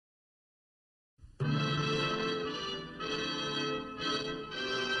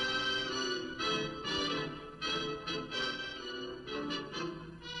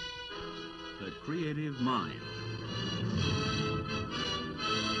creative mind.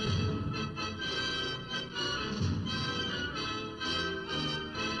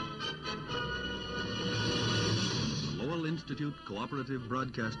 The Lowell Institute Cooperative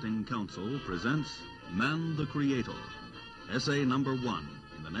Broadcasting Council presents Man the Creator, essay number 1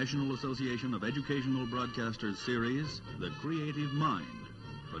 in the National Association of Educational Broadcasters series, The Creative Mind,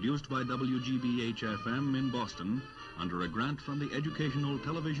 produced by WGBH-FM in Boston under a grant from the Educational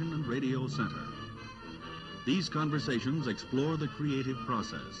Television and Radio Center. These conversations explore the creative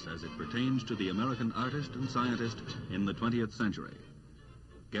process as it pertains to the American artist and scientist in the 20th century.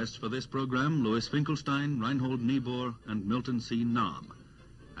 Guests for this program, Louis Finkelstein, Reinhold Niebuhr, and Milton Nahm.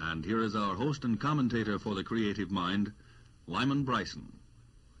 And here is our host and commentator for The Creative Mind, Lyman Bryson.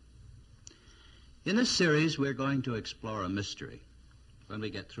 In this series, we're going to explore a mystery. When we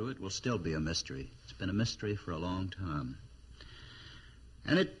get through it, will still be a mystery. It's been a mystery for a long time.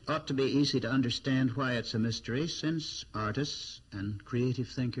 And it ought to be easy to understand why it's a mystery, since artists and creative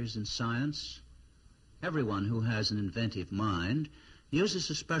thinkers in science, everyone who has an inventive mind, uses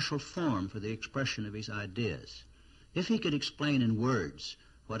a special form for the expression of his ideas. If he could explain in words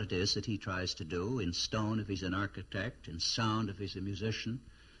what it is that he tries to do, in stone if he's an architect, in sound if he's a musician,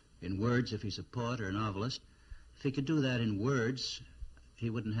 in words if he's a poet or a novelist, if he could do that in words,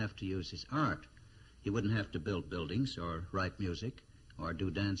 he wouldn't have to use his art. He wouldn't have to build buildings or write music or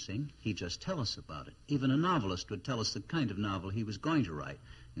do dancing. He'd just tell us about it. Even a novelist would tell us the kind of novel he was going to write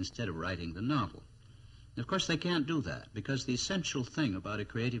instead of writing the novel. Of course, they can't do that, because the essential thing about a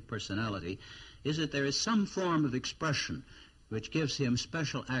creative personality is that there is some form of expression which gives him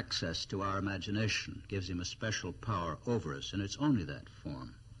special access to our imagination, gives him a special power over us, and it's only that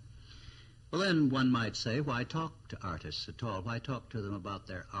form. Well, then one might say, why talk to artists at all? Why talk to them about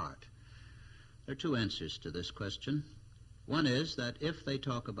their art? There are two answers to this question. One is that if they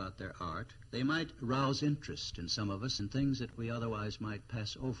talk about their art, they might rouse interest in some of us in things that we otherwise might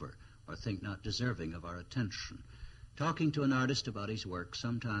pass over or think not deserving of our attention. Talking to an artist about his work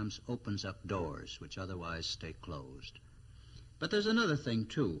sometimes opens up doors which otherwise stay closed. But there's another thing,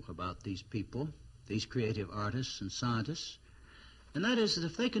 too, about these people, these creative artists and scientists, and that is that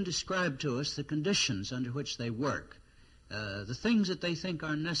if they can describe to us the conditions under which they work, the things that they think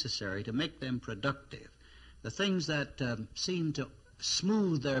are necessary to make them productive, the things that seem to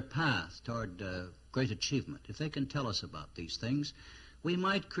smooth their path toward great achievement, if they can tell us about these things, we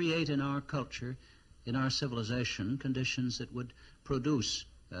might create in our culture, in our civilization, conditions that would produce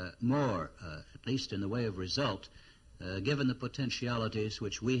more, at least in the way of result, given the potentialities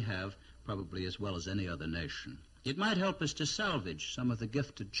which we have, probably as well as any other nation. It might help us to salvage some of the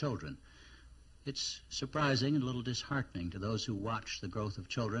gifted children. It's surprising and a little disheartening to those who watch the growth of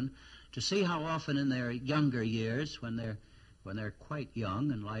children to see how often in their younger years, when they're quite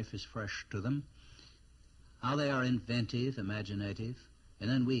young and life is fresh to them, how they are inventive, imaginative, and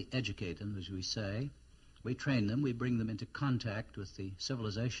then we educate them, as we say. We train them, we bring them into contact with the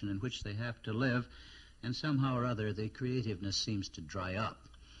civilization in which they have to live, and somehow or other the creativeness seems to dry up.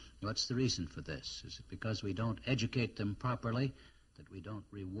 What's the reason for this? Is it because we don't educate them properly, that we don't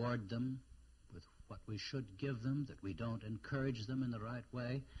reward them with what we should give them, that we don't encourage them in the right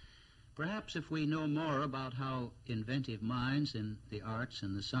way? Perhaps if we know more about how inventive minds in the arts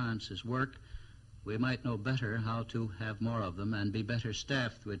and the sciences work, we might know better how to have more of them and be better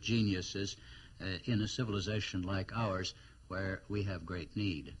staffed with geniuses in a civilization like ours, where we have great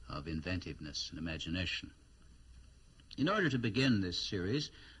need of inventiveness and imagination. In order to begin this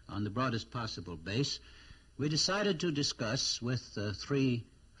series on the broadest possible base, we decided to discuss with three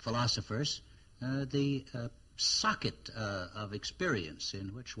philosophers the socket of experience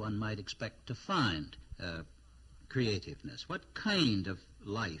in which one might expect to find creativeness. What kind of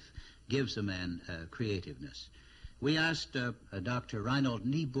life gives a man creativeness? We asked Dr. Reinhold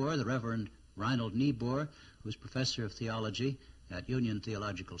Niebuhr, the Reverend Reinhold Niebuhr, who's professor of theology at Union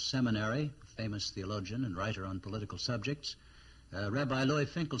Theological Seminary, a famous theologian and writer on political subjects, Rabbi Louis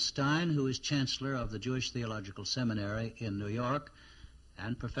Finkelstein, who is chancellor of the Jewish Theological Seminary in New York,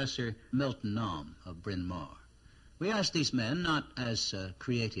 and Professor Milton Nahm of Bryn Mawr. We asked these men not as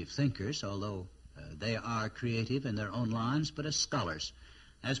creative thinkers, although they are creative in their own lines, but as scholars,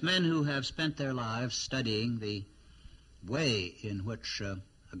 as men who have spent their lives studying the way in which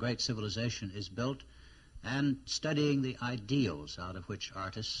a great civilization is built and studying the ideals out of which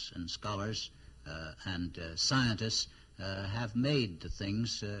artists and scholars and scientists have made the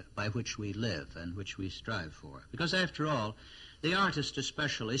things by which we live and which we strive for. Because after all, the artist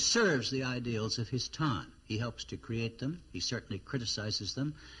especially serves the ideals of his time. He helps to create them. He certainly criticizes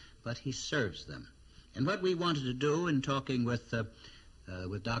them, but he serves them. And what we wanted to do in talking with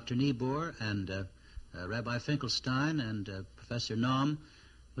with Dr. Niebuhr and Rabbi Finkelstein and Professor Nahm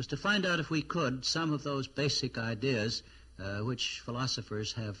was to find out, if we could, some of those basic ideas which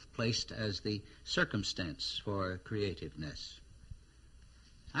philosophers have placed as the circumstance for creativeness.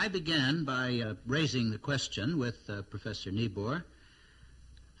 I began by raising the question with Professor Niebuhr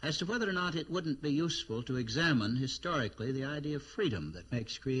as to whether or not it wouldn't be useful to examine historically the idea of freedom that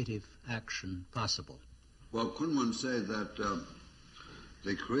makes creative action possible. Well, couldn't one say that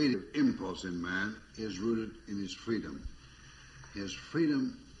the creative impulse in man is rooted in his freedom? His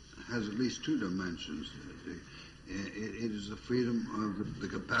freedom has at least two dimensions. It is the freedom of the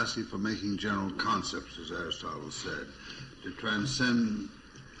capacity for making general concepts, as Aristotle said, to transcend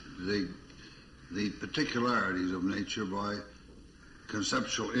the particularities of nature by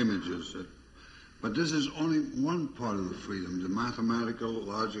conceptual images. But this is only one part of the freedom, the mathematical,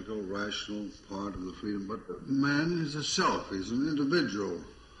 logical, rational part of the freedom. But man is a self, he's an individual,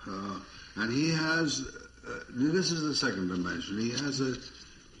 and he has, this is the second dimension, he has a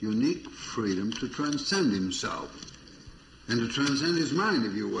unique freedom to transcend himself and to transcend his mind,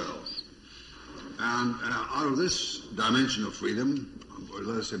 if you will. And out of this dimension of freedom, or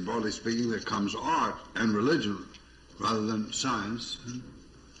let's say broadly speaking, there comes art and religion rather than science and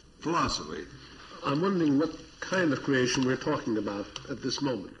philosophy. I'm wondering what kind of creation we're talking about at this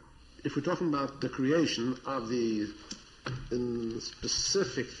moment. If we're talking about the creation of in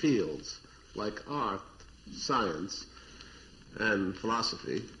specific fields like art, science, and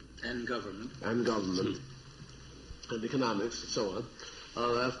philosophy, And government. and economics, and so on,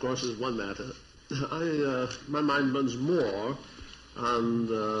 that of course is one matter. My mind runs more on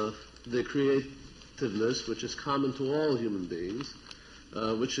the creativeness which is common to all human beings,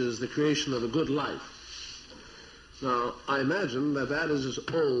 which is the creation of a good life. Now, I imagine that is as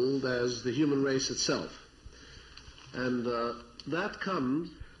old as the human race itself. And that comes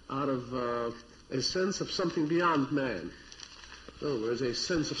out of a sense of something beyond man. In other words, a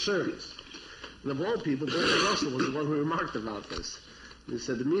sense of service. And of all people, Bertrand Russell was the one who remarked about this. He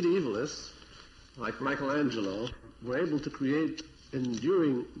said the medievalists, like Michelangelo, were able to create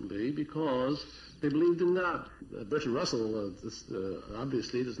enduringly because they believed in God. Bertrand Russell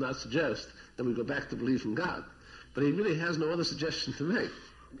obviously does not suggest that we go back to belief in God, but he really has no other suggestion to make.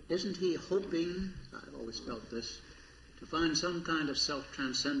 Isn't he hoping, I've always felt this, to find some kind of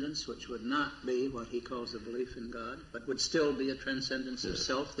self-transcendence which would not be what he calls a belief in God, but would still be a transcendence of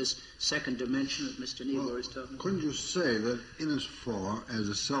self, this second dimension that Mr. Niebuhr is talking about? Couldn't you say that in as far as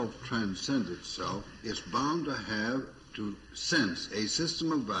a self transcends itself, it's bound to have to sense a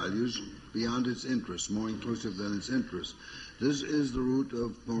system of values beyond its interests, more inclusive than its interests? This is the root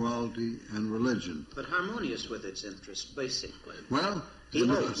of morality and religion. But harmonious with its interests, basically. Well, He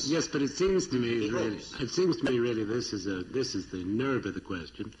hopes. Yes, but it seems to me He really, hopes. this is the nerve of the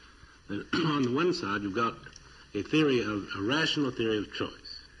question. That on the one side, you've got a rational theory of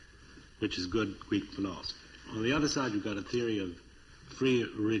choice, which is good Greek philosophy. On the other side, you've got a theory of free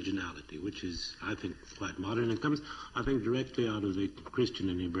originality, which is, I think, quite modern. It comes, I think, directly out of the Christian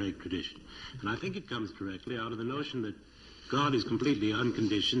and Hebraic tradition. And I think it comes directly out of the notion that God is completely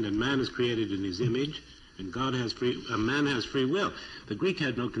unconditioned and man is created in his image, and man has free will. The Greek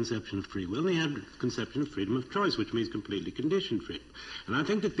had no conception of free will. They had a conception of freedom of choice, which means completely conditioned freedom. And I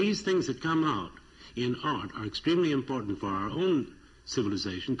think that these things that come out in art are extremely important for our own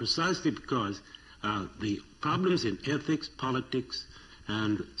civilization, precisely because the problems in ethics, politics,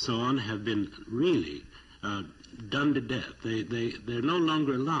 and so on have been really done to death. They're no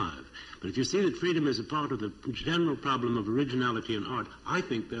longer alive. But if you see that freedom is a part of the general problem of originality in art, I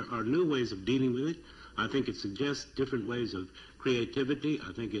think there are new ways of dealing with it. I think it suggests different ways of creativity.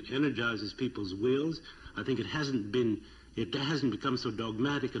 I think it energizes people's wills. I think it hasn't become so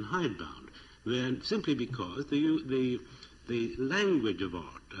dogmatic and hidebound. Then simply because the language of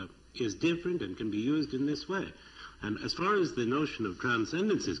art is different and can be used in this way. And as far as the notion of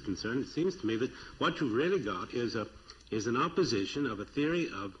transcendence is concerned, it seems to me that what you've really got is an opposition of a theory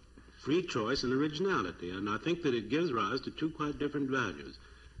of free choice and originality. And I think that it gives rise to two quite different values.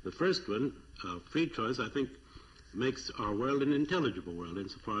 The first one, free choice, I think, makes our world an intelligible world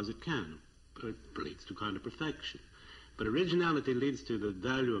insofar as it can. It leads to kind of perfection. But originality leads to the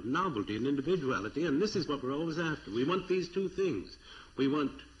value of novelty and individuality, and this is what we're always after. We want these two things. We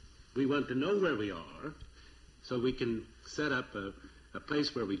want to know where we are, so we can set up a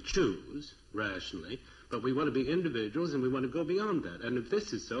place where we choose rationally, but we want to be individuals and we want to go beyond that. And if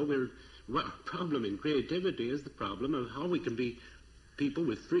this is so, our problem in creativity is the problem of how we can be people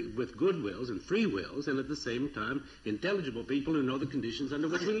with good wills and free wills, and at the same time intelligible people who know the conditions under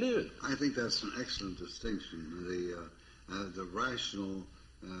which we live. I think that's an excellent distinction. the rational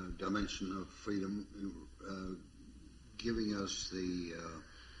dimension of freedom, giving us the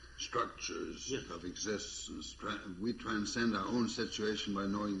structures of existence. We transcend our own situation by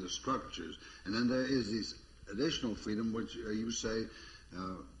knowing the structures. And then there is this additional freedom, which you say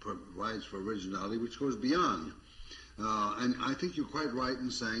provides for originality, which goes beyond. And I think you're quite right in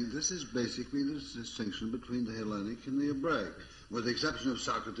saying this is basically the distinction between the Hellenic and the Hebraic, with the exception of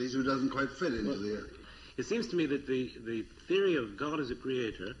Socrates, who doesn't quite fit into the... It seems to me that the theory of God as a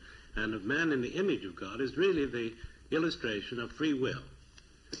creator and of man in the image of God is really the illustration of free will.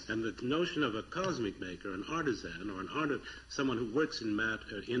 And the notion of a cosmic maker, an artisan, or someone who works in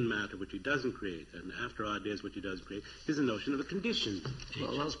matter which he doesn't create, and after ideas which he does create, is a notion of a conditioned.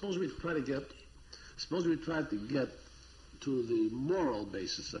 Well, now suppose we try to get to the moral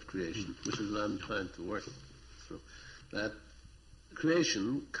basis of creation, which is what I'm trying to work through. That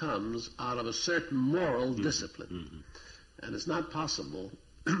creation comes out of a certain moral discipline. And it's not possible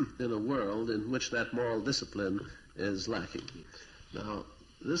in a world in which that moral discipline is lacking. Now,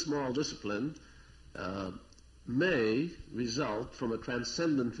 this moral discipline may result from a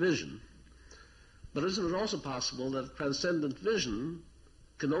transcendent vision, but isn't it also possible that transcendent vision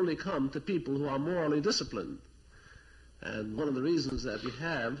can only come to people who are morally disciplined? And one of the reasons that we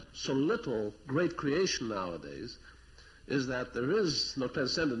have so little great creation nowadays is that there is no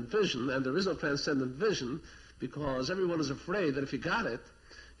transcendent vision, and there is no transcendent vision because everyone is afraid that if he got it,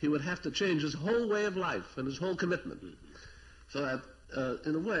 he would have to change his whole way of life and his whole commitment. So that,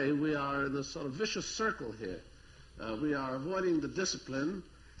 in a way, we are in a sort of vicious circle here. We are avoiding the discipline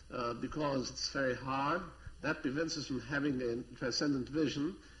because it's very hard. That prevents us from having a transcendent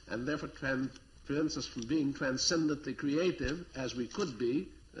vision, and therefore prevents us from being transcendently creative, as we could be.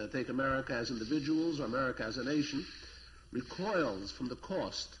 Take America as individuals or America as a nation. Recoils from the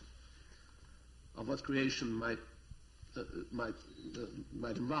cost of what creation might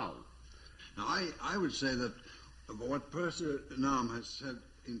involve. Now, I would say that what Professor Nahm has said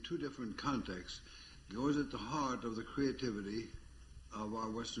in two different contexts goes at the heart of the creativity of our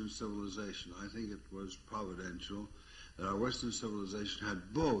Western civilization. I think it was providential that our Western civilization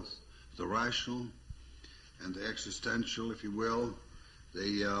had both the rational and the existential, if you will,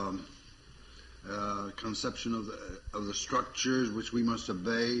 the conception of the structures which we must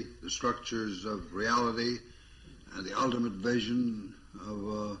obey, the structures of reality, and the ultimate vision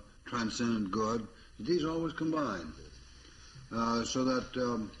of transcendent good. These always combine, so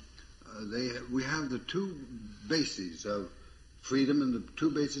that we have the two bases of freedom and the two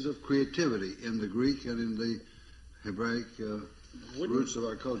bases of creativity in the Greek and in the Hebraic roots of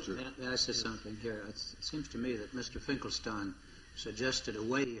our culture. May I say something here? It seems to me that Mr. Finkelstein suggested a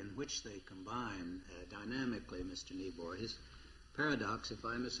way in which they combine dynamically, Mr. Niebuhr. His paradox, if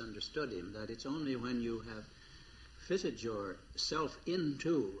I misunderstood him, that it's only when you have fitted yourself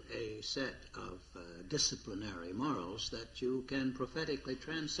into a set of disciplinary morals that you can prophetically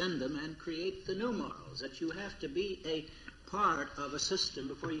transcend them and create the new morals, that you have to be a part of a system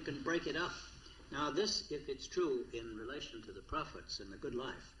before you can break it up. Now this, if it's true in relation to the prophets and the good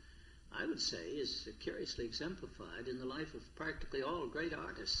life, I would say is curiously exemplified in the life of practically all great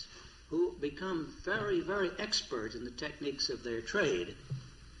artists who become very, very expert in the techniques of their trade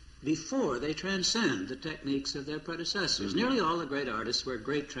before they transcend the techniques of their predecessors. Nearly all the great artists were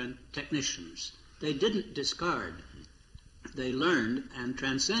great technicians. They didn't discard. They learned and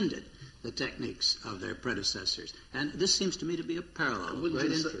transcended the techniques of their predecessors. And this seems to me to be a parallel of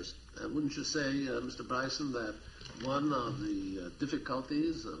great interest. Wouldn't you say, Mr. Bryson, that one of the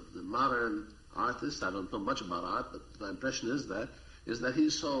difficulties of the modern artist, I don't know much about art, but my impression is that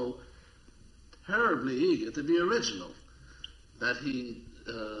he's so terribly eager to be original that he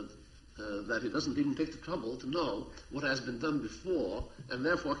doesn't even take the trouble to know what has been done before, and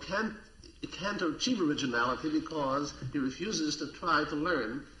therefore can't achieve originality because he refuses to try to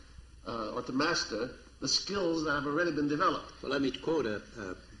learn or to master the skills that have already been developed. Well, let me quote a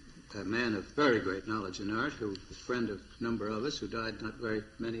man of very great knowledge in art, who was a friend of a number of us, who died not very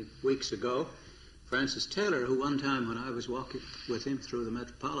many weeks ago, Francis Taylor, who one time when I was walking with him through the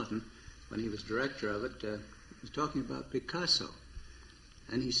Metropolitan, when he was director of it, was talking about Picasso.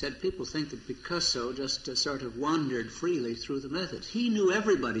 And he said people think that Picasso just sort of wandered freely through the methods. He knew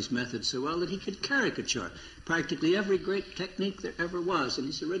everybody's methods so well that he could caricature practically every great technique there ever was, and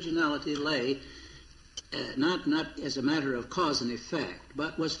his originality lay not as a matter of cause and effect,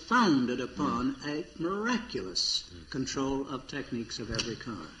 but was founded upon a miraculous control of techniques of every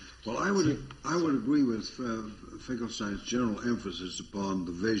kind. Well, I would agree with Finkelstein's general emphasis upon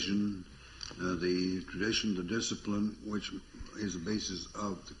the vision, the tradition, the discipline, which is the basis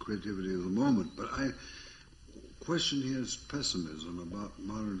of the creativity of the moment. But question here is pessimism about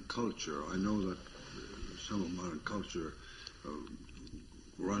modern culture. I know that some of modern culture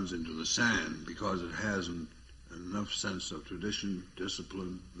runs into the sand because it hasn't enough sense of tradition,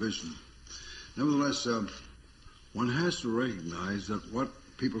 discipline, vision. Nevertheless, one has to recognize that what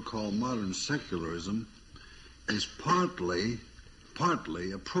people call modern secularism is partly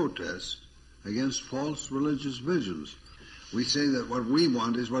a protest against false religious visions. We say that what we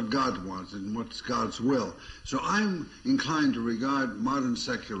want is what God wants and what's God's will. So I'm inclined to regard modern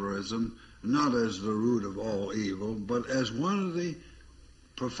secularism not as the root of all evil, but as one of the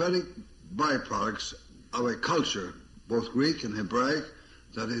prophetic byproducts of a culture, both Greek and Hebraic,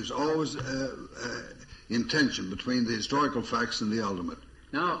 that is always in tension between the historical facts and the ultimate.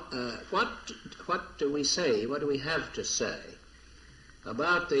 Now, what do we say, what do we have to say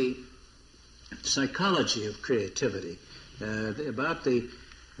about the psychology of creativity, about the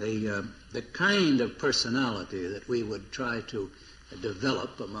kind of personality that we would try to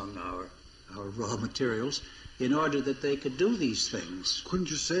develop among our raw materials in order that they could do these things? Couldn't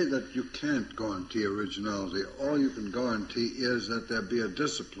you say that you can't guarantee originality? All you can guarantee is that there be a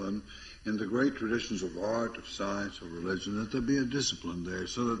discipline in the great traditions of art, of science, of religion, that there be a discipline there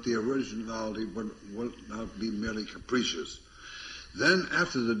so that the originality will not be merely capricious. Then,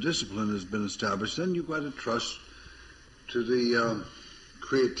 after the discipline has been established, then you've got to trust to the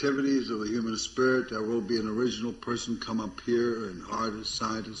creativities of the human spirit. There will be an original person come up here, an artist,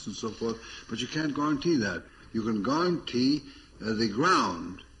 scientist, and so forth, but you can't guarantee that. You can guarantee the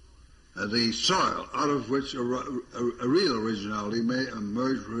ground, the soil, out of which a real originality may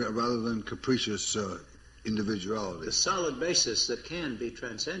emerge rather than capricious individuality. The solid basis that can be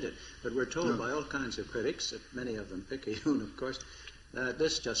transcended. But we're told by all kinds of critics, many of them picayune, of course, that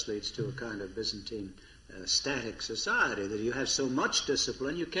this just leads to a kind of Byzantine static society, that you have so much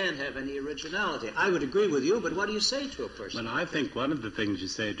discipline you can't have any originality. I would agree with you, but what do you say to a person? Well, I think one of the things you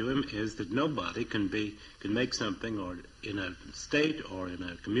say to him is that nobody can make something, or in a state or in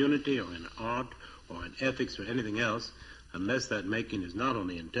a community or in art or in ethics or anything else, unless that making is not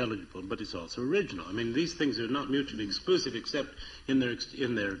only intelligible but it's also original. I mean, these things are not mutually exclusive except in their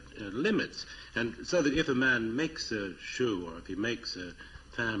limits. And so that if a man makes a shoe, or if he makes a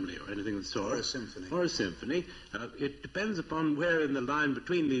family or anything of the sort, or a symphony, it depends upon where in the line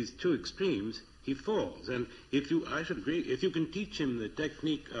between these two extremes he falls. And I should agree, if you can teach him the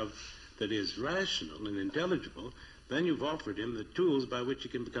technique that is rational and intelligible, then you've offered him the tools by which he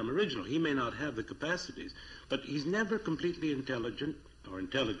can become original. He may not have the capacities, but he's never completely intelligent or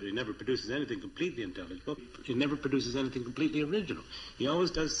intelligible. He never produces anything completely intelligible. He never produces anything completely original. He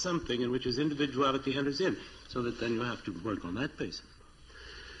always does something in which his individuality enters in, so that then you have to work on that basis.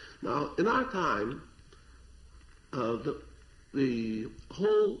 Now, in our time, the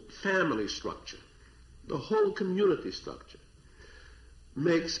whole family structure, the whole community structure,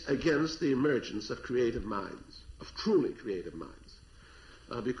 makes against the emergence of creative minds, of truly creative minds,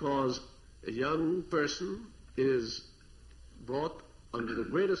 because a young person is brought under the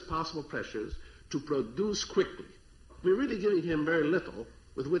greatest possible pressures to produce quickly. We're really giving him very little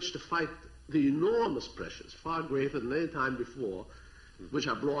with which to fight the enormous pressures, far greater than any time before, which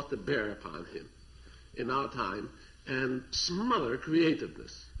are brought to bear upon him in our time, and smother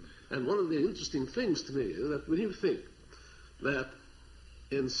creativeness. And one of the interesting things to me is that when you think that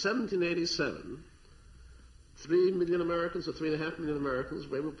in 1787, 3 million Americans or 3.5 million Americans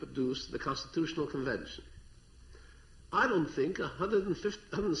were able to produce the Constitutional Convention. I don't think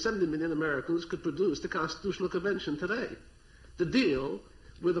 170 million Americans could produce the Constitutional Convention today to deal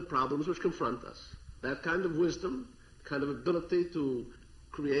with the problems which confront us. That kind of wisdom, kind of ability to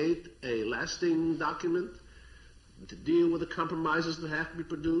create a lasting document, to deal with the compromises that have to be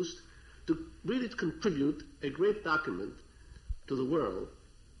produced, to really contribute a great document to the world.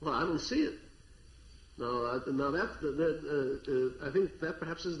 Well, I don't see it. I think that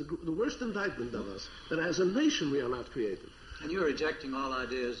perhaps is the worst indictment of us, that as a nation we are not creative. And you're rejecting all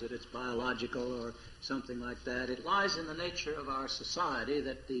ideas that it's biological or something like that. It lies in the nature of our society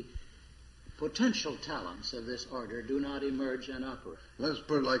that the potential talents of this order do not emerge and operate. Let's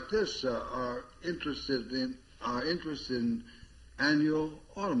put it like this: our interest in annual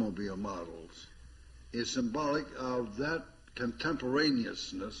automobile models is symbolic of that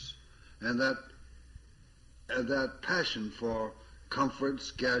contemporaneousness and that passion for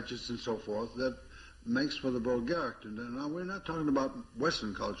comforts, gadgets, and so forth that makes for the vulgarity. Now, we're not talking about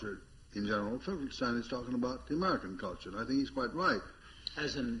Western culture in general. Finkelstein is talking about the American culture, and I think he's quite right.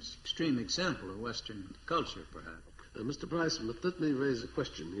 As an extreme example of Western culture, perhaps. Mr. Bryson, let me raise a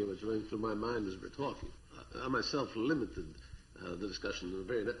question here which running through my mind as we're talking. I myself limited the discussion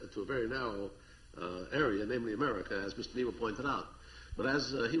to a very narrow area, namely America, as Mr. Niebuhr pointed out. But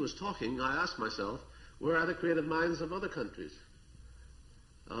as he was talking, I asked myself, where are the creative minds of other countries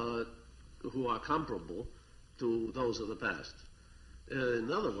who are comparable to those of the past?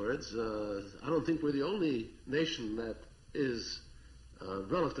 In other words, I don't think we're the only nation that is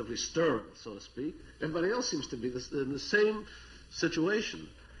relatively sterile, so to speak. Everybody else seems to be in the same situation.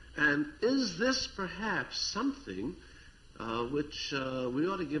 And is this perhaps something which we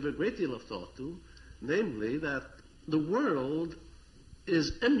ought to give a great deal of thought to, namely that the world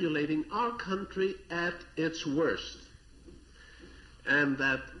is emulating our country at its worst, and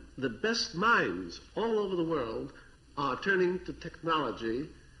that the best minds all over the world are turning to technology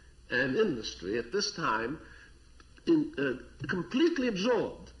and industry at this time, completely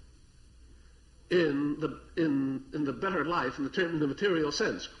absorbed in the better life in the material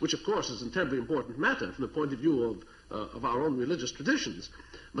sense, which of course is a terribly important matter from the point of view of our own religious traditions,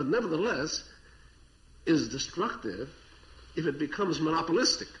 but nevertheless is destructive if it becomes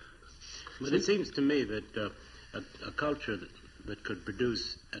monopolistic. But it seems to me that a culture that could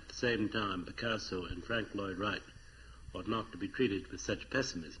produce at the same time Picasso and Frank Lloyd Wright ought not to be treated with such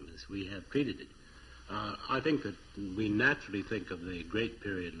pessimism as we have treated it. I think that we naturally think of the great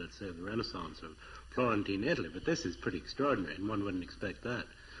period, let's say, of the Renaissance of Florentine Italy, but this is pretty extraordinary, and one wouldn't expect that.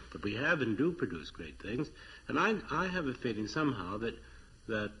 But we have and do produce great things, and I have a feeling somehow that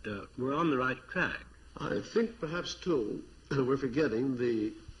we're on the right track. I think perhaps, too, we're forgetting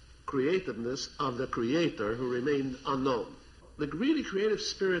the creativeness of the creator who remained unknown. The really creative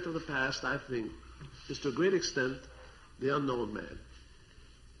spirit of the past, I think, is to a great extent the unknown man,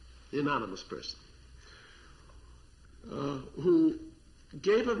 the anonymous person, who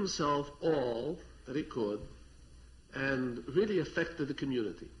gave of himself all that he could and really affected the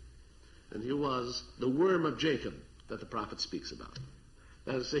community. And he was the worm of Jacob that the prophet speaks about.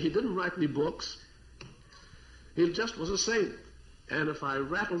 That is to say, he didn't write any books. He just was a saint. And if I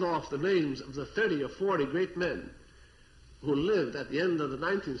rattled off the names of the 30 or 40 great men who lived at the end of the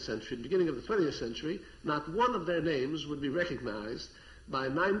 19th century, beginning of the 20th century, not one of their names would be recognized by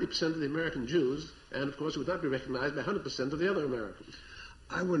 90% of the American Jews, and of course it would not be recognized by 100% of the other Americans.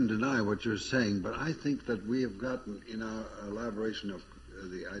 I wouldn't deny what you're saying, but I think that we have gotten, in our elaboration of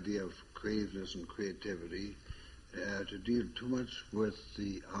the idea of creativeness and creativity, to deal too much with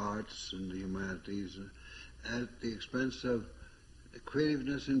the arts and the humanities at the expense of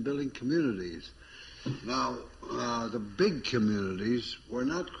creativeness in building communities. Now, the big communities were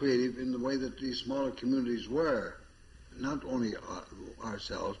not creative in the way that these smaller communities were. Not only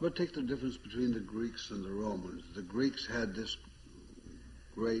ourselves, but take the difference between the Greeks and the Romans. The Greeks had this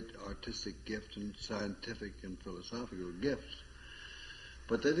great artistic gift and scientific and philosophical gifts,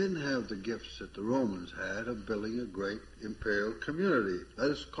 but they didn't have the gifts that the Romans had of building a great imperial community.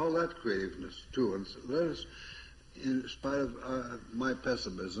 Let us call that creativeness, too. And let us, in spite of my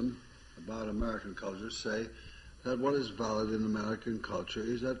pessimism about American culture, say that what is valid in American culture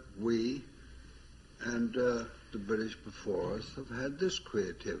is that we and the British before us have had this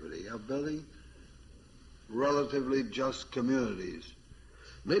creativity of building relatively just communities.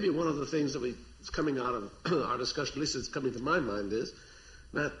 Maybe one of the things that is coming out of our discussion, at least it's coming to my mind, is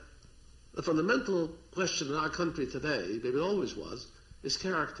that the fundamental question in our country today, maybe it always was, is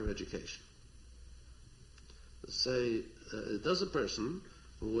character education. Say, does a person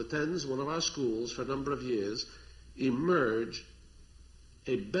who attends one of our schools for a number of years emerge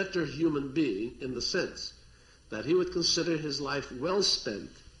a better human being in the sense that he would consider his life well spent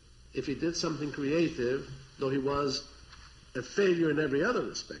if he did something creative, though he was a failure in every other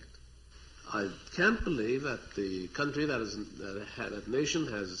respect? I can't believe that the country that nation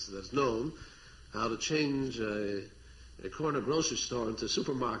has known how to change a corner grocery store into a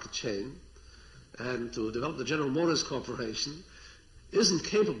supermarket chain and to develop the General Motors Corporation isn't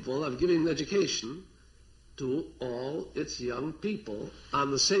capable of giving education to all its young people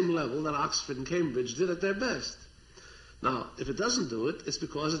on the same level that Oxford and Cambridge did at their best. Now, if it doesn't do it, it's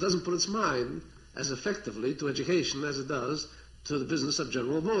because it doesn't put its mind as effectively to education as it does to the business of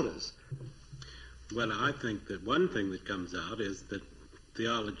General Motors. Well, I think that one thing that comes out is that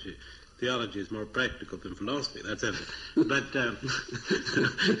theology is more practical than philosophy. That's evident. But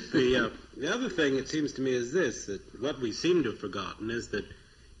the other thing, it seems to me, is this, that what we seem to have forgotten is that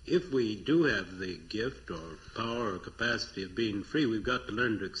if we do have the gift or power or capacity of being free, we've got to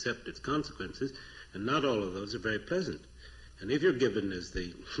learn to accept its consequences, and not all of those are very pleasant. And if you're given,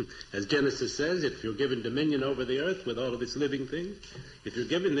 as Genesis says, if you're given dominion over the earth with all of its living things, if you're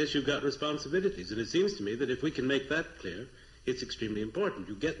given this, you've got responsibilities. And it seems to me that if we can make that clear, it's extremely important.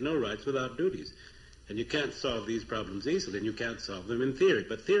 You get no rights without duties. And you can't solve these problems easily, and you can't solve them in theory.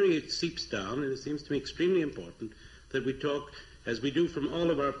 But theory seeps down, and it seems to me extremely important that we talk as we do from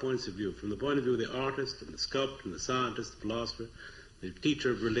all of our points of view, from the point of view of the artist and the sculptor and the scientist, the philosopher, the teacher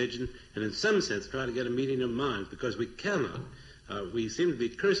of religion, and in some sense try to get a meeting of minds, because we cannot. We seem to be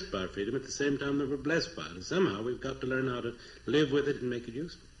cursed by freedom at the same time that we're blessed by it. And somehow we've got to learn how to live with it and make it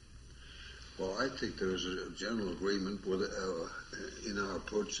useful. Well, I think there's a general agreement with, in our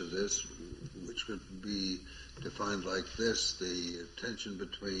approach to this, which could be defined like this: the tension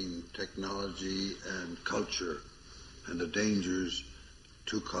between technology and culture, and the dangers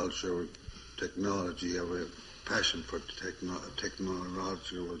to culture, technology, of a passion for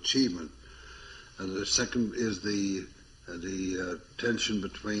technological achievement. And the second is the tension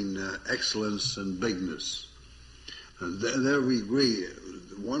between excellence and bigness. And there we agree.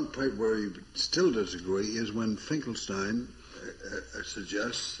 One point where we still disagree is when Finkelstein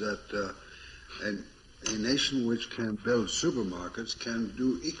suggests that a nation which can build supermarkets can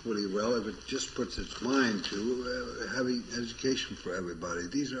do equally well if it just puts its mind to having education for everybody.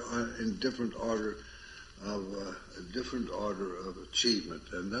 These are in different order of achievement,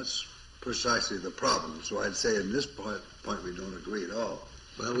 and that's precisely the problem. So I'd say in this point we don't agree at all.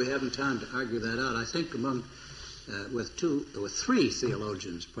 Well, we haven't time to argue that out. I think with three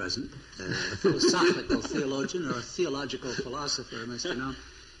theologians present, a philosophical theologian or a theological philosopher, Mr. Nahm,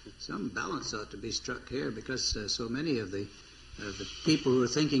 some balance ought to be struck here, because so many of the people who are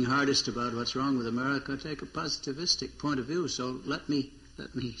thinking hardest about what's wrong with America take a positivistic point of view. So let me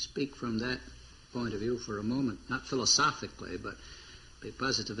speak from that point of view for a moment, not philosophically, but be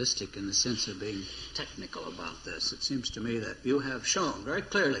positivistic in the sense of being technical about this. It seems to me that you have shown very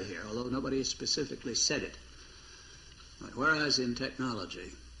clearly here, although nobody has specifically said it, whereas in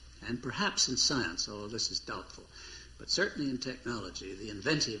technology, and perhaps in science, although this is doubtful, but certainly in technology, the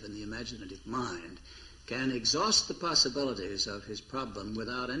inventive and the imaginative mind can exhaust the possibilities of his problem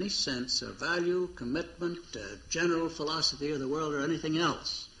without any sense of value, commitment, general philosophy of the world, or anything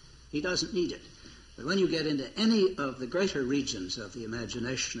else. He doesn't need it. But when you get into any of the greater regions of the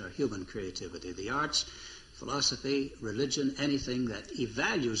imagination or human creativity, the arts, philosophy, religion, anything that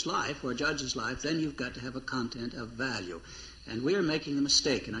evaluates life or judges life, then you've got to have a content of value. And we're making a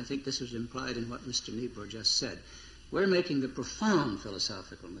mistake, and I think this was implied in what Mr. Niebuhr just said. We're making the profound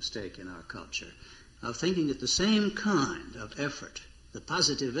philosophical mistake in our culture of thinking that the same kind of effort, the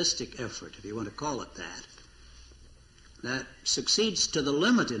positivistic effort, if you want to call it that succeeds to the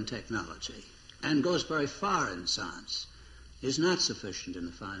limit in technology and goes very far in science, is not sufficient in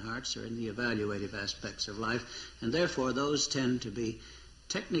the fine arts or in the evaluative aspects of life, and therefore those tend to be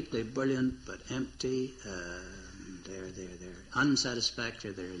technically brilliant but empty, they're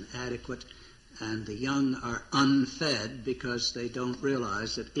unsatisfactory, they're inadequate, and the young are unfed because they don't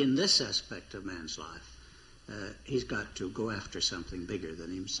realize that in this aspect of man's life, he's got to go after something bigger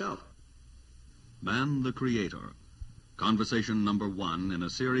than himself. Man the Creator. Conversation number 1 in a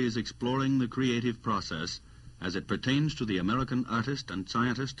series exploring the creative process as it pertains to the American artist and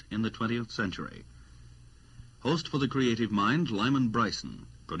scientist in the 20th century. Host for The Creative Mind, Lyman Bryson.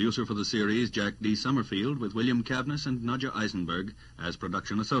 Producer for the series, Jack D. Summerfield, with William Cavness and Nadja Eisenberg as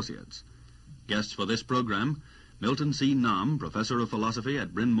production associates. Guests for this program, Milton C. Nahm, Professor of Philosophy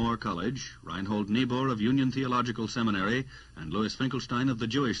at Bryn Mawr College, Reinhold Niebuhr of Union Theological Seminary, and Louis Finkelstein of the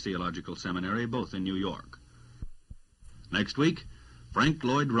Jewish Theological Seminary, both in New York. Next week, Frank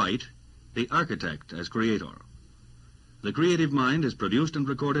Lloyd Wright, the architect as creator. The Creative Mind is produced and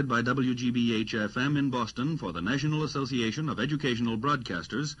recorded by WGBH-FM in Boston for the National Association of Educational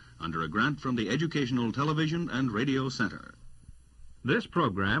Broadcasters under a grant from the Educational Television and Radio Center. This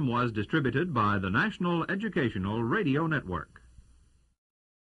program was distributed by the National Educational Radio Network.